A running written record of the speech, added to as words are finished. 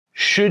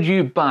Should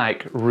you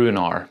back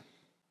Runar?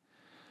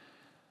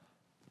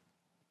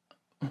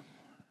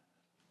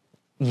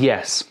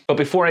 Yes, but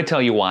before I tell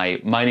you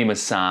why, my name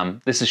is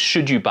Sam, this is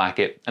Should You Back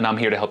It, and I'm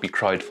here to help you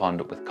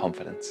crowdfund with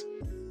confidence.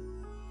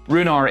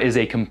 Runar is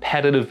a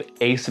competitive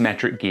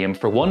asymmetric game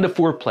for 1 to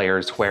 4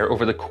 players where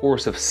over the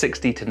course of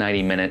 60 to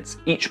 90 minutes,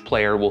 each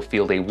player will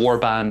field a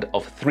warband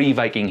of 3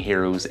 Viking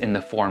heroes in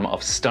the form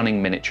of stunning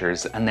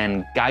miniatures and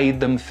then guide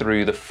them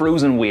through the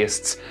frozen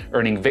wastes,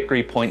 earning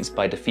victory points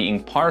by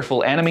defeating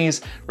powerful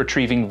enemies,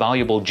 retrieving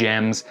valuable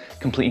gems,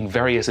 completing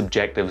various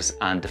objectives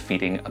and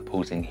defeating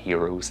opposing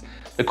heroes.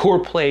 The core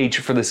pledge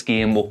for this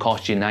game will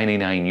cost you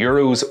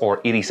 €99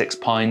 or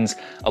 £86,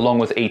 along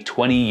with a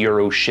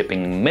 €20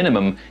 shipping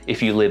minimum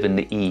if you live in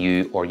the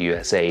EU or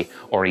USA,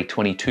 or a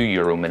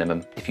 €22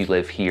 minimum if you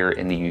live here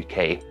in the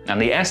UK.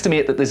 And they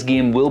estimate that this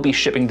game will be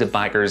shipping to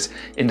backers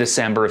in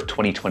December of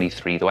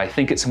 2023, though I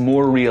think it's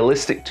more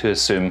realistic to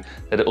assume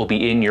that it will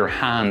be in your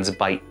hands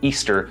by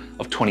Easter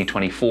of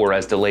 2024,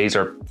 as delays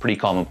are pretty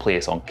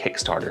commonplace on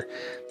Kickstarter.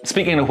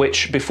 Speaking of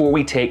which, before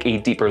we take a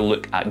deeper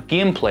look at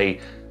gameplay,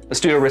 let's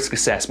do a risk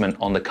assessment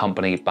on the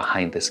company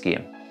behind this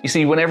game. You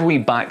see, whenever we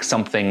back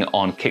something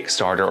on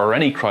Kickstarter or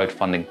any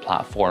crowdfunding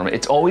platform,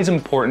 it's always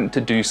important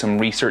to do some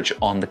research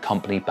on the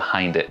company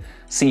behind it.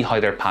 See how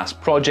their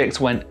past projects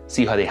went,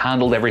 see how they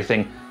handled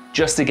everything,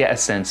 just to get a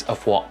sense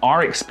of what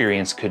our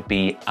experience could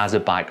be as a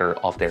backer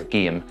of their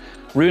game.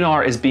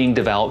 Runar is being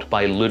developed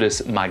by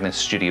Ludus Magnus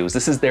Studios.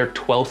 This is their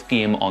 12th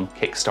game on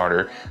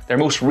Kickstarter. Their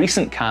most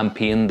recent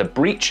campaign, The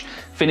Breach,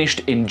 finished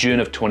in June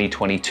of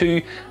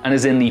 2022 and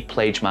is in the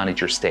Pledge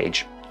Manager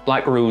stage.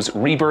 Black Rose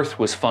Rebirth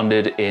was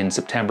funded in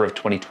September of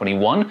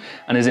 2021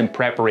 and is in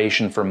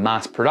preparation for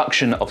mass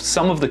production of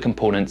some of the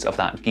components of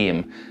that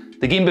game.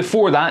 The game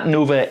before that,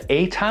 Nova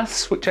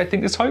Aetas, which I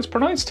think is how it's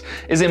pronounced,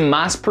 is in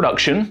mass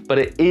production, but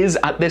it is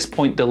at this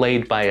point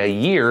delayed by a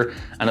year,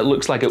 and it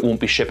looks like it won't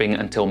be shipping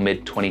until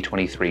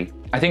mid-2023.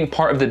 I think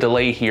part of the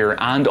delay here,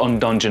 and on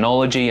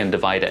Dungeonology and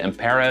Divide et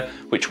Impera,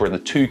 which were the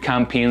 2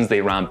 campaigns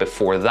they ran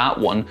before that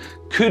one,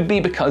 could be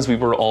because we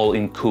were all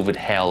in COVID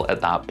hell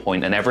at that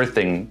point and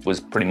everything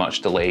was pretty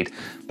much delayed.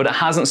 But it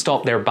hasn't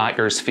stopped their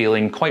backers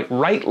feeling, quite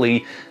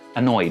rightly,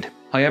 annoyed.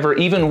 However,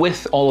 even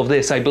with all of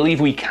this, I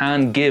believe we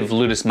can give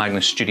Ludus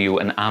Magnus Studio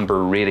an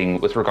amber rating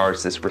with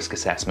regards to this risk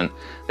assessment.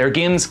 Their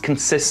games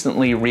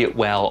consistently rate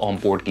well on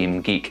Board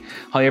Game Geek.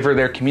 However,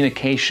 their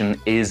communication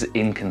is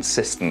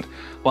inconsistent.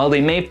 While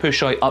they may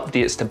push out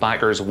updates to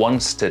backers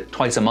once to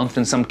twice a month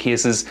in some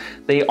cases,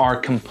 they are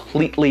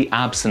completely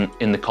absent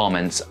in the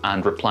comments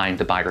and replying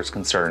to backers'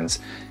 concerns.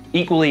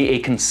 Equally, a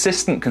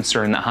consistent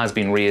concern that has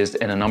been raised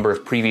in a number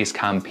of previous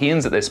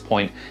campaigns at this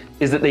point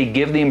is that they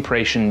give the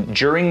impression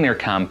during their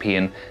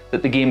campaign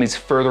that the game is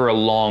further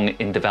along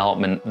in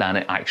development than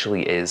it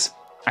actually is.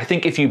 I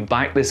think if you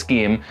back this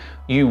game,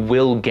 you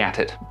will get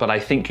it, but I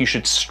think you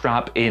should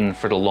strap in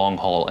for the long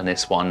haul in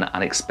this one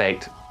and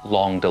expect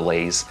long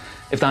delays.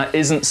 If that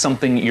isn't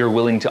something you're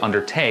willing to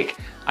undertake,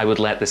 I would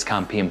let this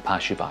campaign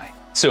pass you by.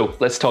 So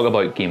let's talk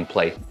about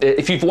gameplay.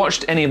 If you've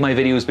watched any of my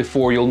videos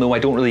before, you'll know I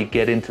don't really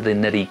get into the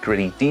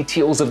nitty-gritty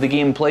details of the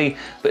gameplay,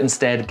 but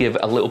instead give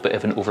a little bit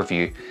of an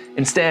overview.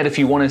 Instead, if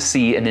you want to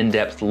see an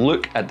in-depth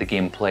look at the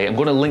gameplay, I'm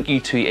going to link you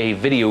to a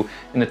video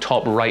in the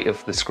top right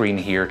of the screen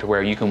here to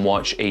where you can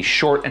watch a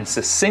short and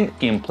succinct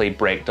gameplay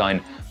breakdown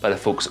by the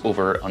folks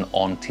over on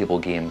On Table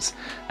Games.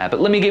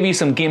 But let me give you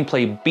some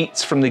gameplay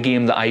beats from the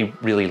game that I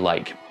really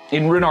like.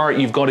 In Runar,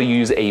 you've got to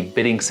use a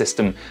bidding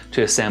system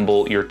to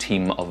assemble your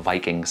team of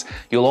Vikings.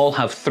 You'll all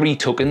have 3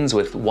 tokens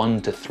with 1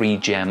 to 3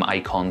 gem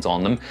icons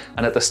on them,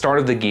 and at the start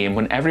of the game,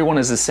 when everyone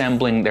is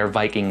assembling their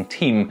Viking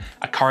team,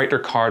 a character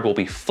card will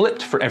be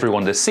flipped for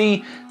everyone to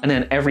see, and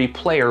then every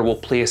player will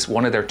place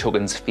one of their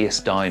tokens face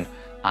down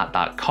at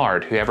that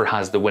card. Whoever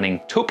has the winning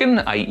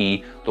token,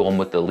 i.e. the one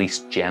with the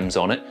least gems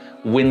on it,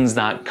 wins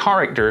that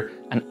character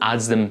and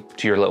adds them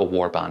to your little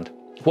warband.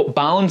 What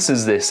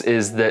balances this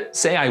is that,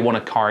 say I want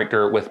a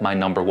character with my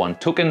number 1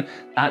 token,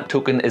 that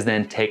token is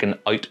then taken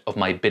out of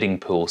my bidding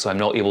pool, so I'm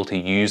not able to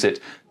use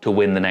it to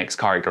win the next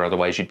character,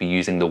 otherwise you'd be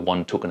using the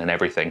 1 token and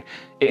everything.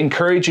 It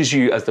encourages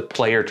you as the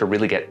player to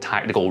really get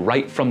tactical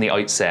right from the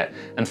outset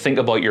and think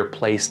about your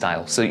play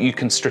style so that you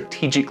can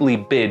strategically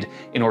bid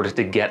in order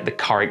to get the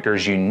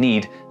characters you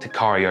need to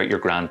carry out your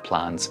grand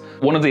plans.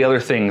 One of the other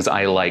things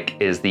I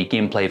like is the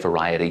gameplay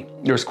variety.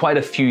 There's quite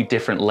a few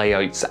different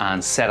layouts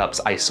and setups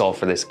I saw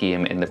for this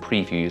game in the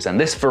previews, and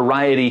this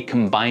variety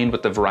combined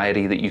with the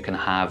variety that you can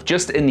have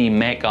just in the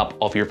makeup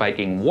of your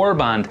Viking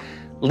warband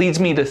leads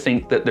me to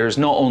think that there's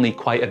not only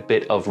quite a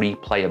bit of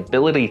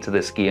replayability to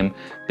this game,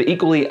 but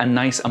equally a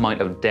nice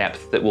amount of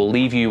depth that will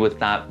leave you with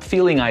that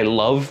feeling I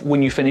love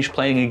when you finish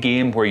playing a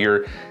game where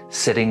you're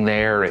sitting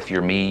there. If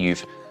you're me,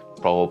 you've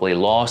probably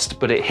lost,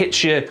 but it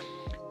hits you,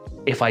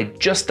 if I'd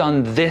just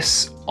done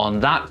this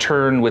on that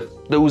turn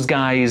with those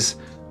guys,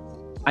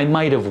 I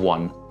might have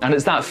won. And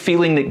it's that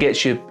feeling that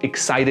gets you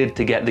excited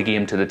to get the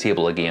game to the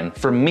table again.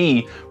 For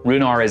me,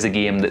 Runar is a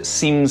game that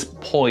seems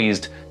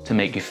poised to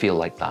make you feel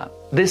like that.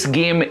 This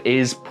game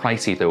is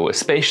pricey though,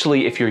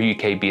 especially if you're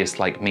UK based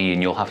like me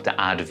and you'll have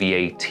to add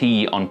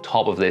VAT on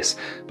top of this.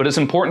 But it's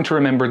important to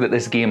remember that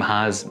this game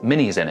has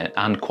minis in it,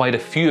 and quite a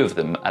few of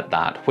them at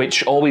that,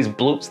 which always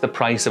bloats the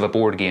price of a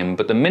board game,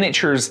 but the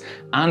miniatures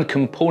and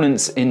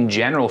components in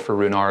general for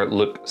Runar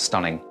look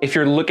stunning. If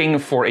you're looking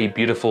for a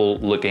beautiful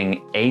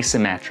looking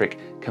asymmetric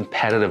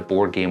competitive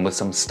board game with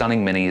some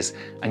stunning minis,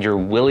 and you're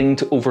willing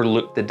to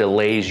overlook the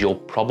delays you'll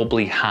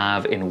probably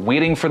have in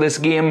waiting for this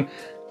game,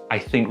 I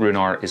think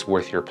Runar is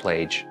worth your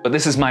pledge. But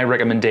this is my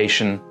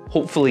recommendation.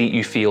 Hopefully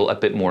you feel a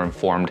bit more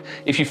informed.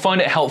 If you found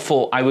it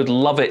helpful, I would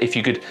love it if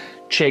you could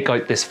check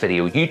out this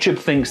video. YouTube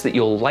thinks that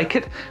you'll like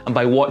it, and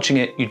by watching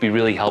it, you'd be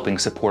really helping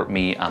support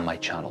me and my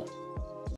channel.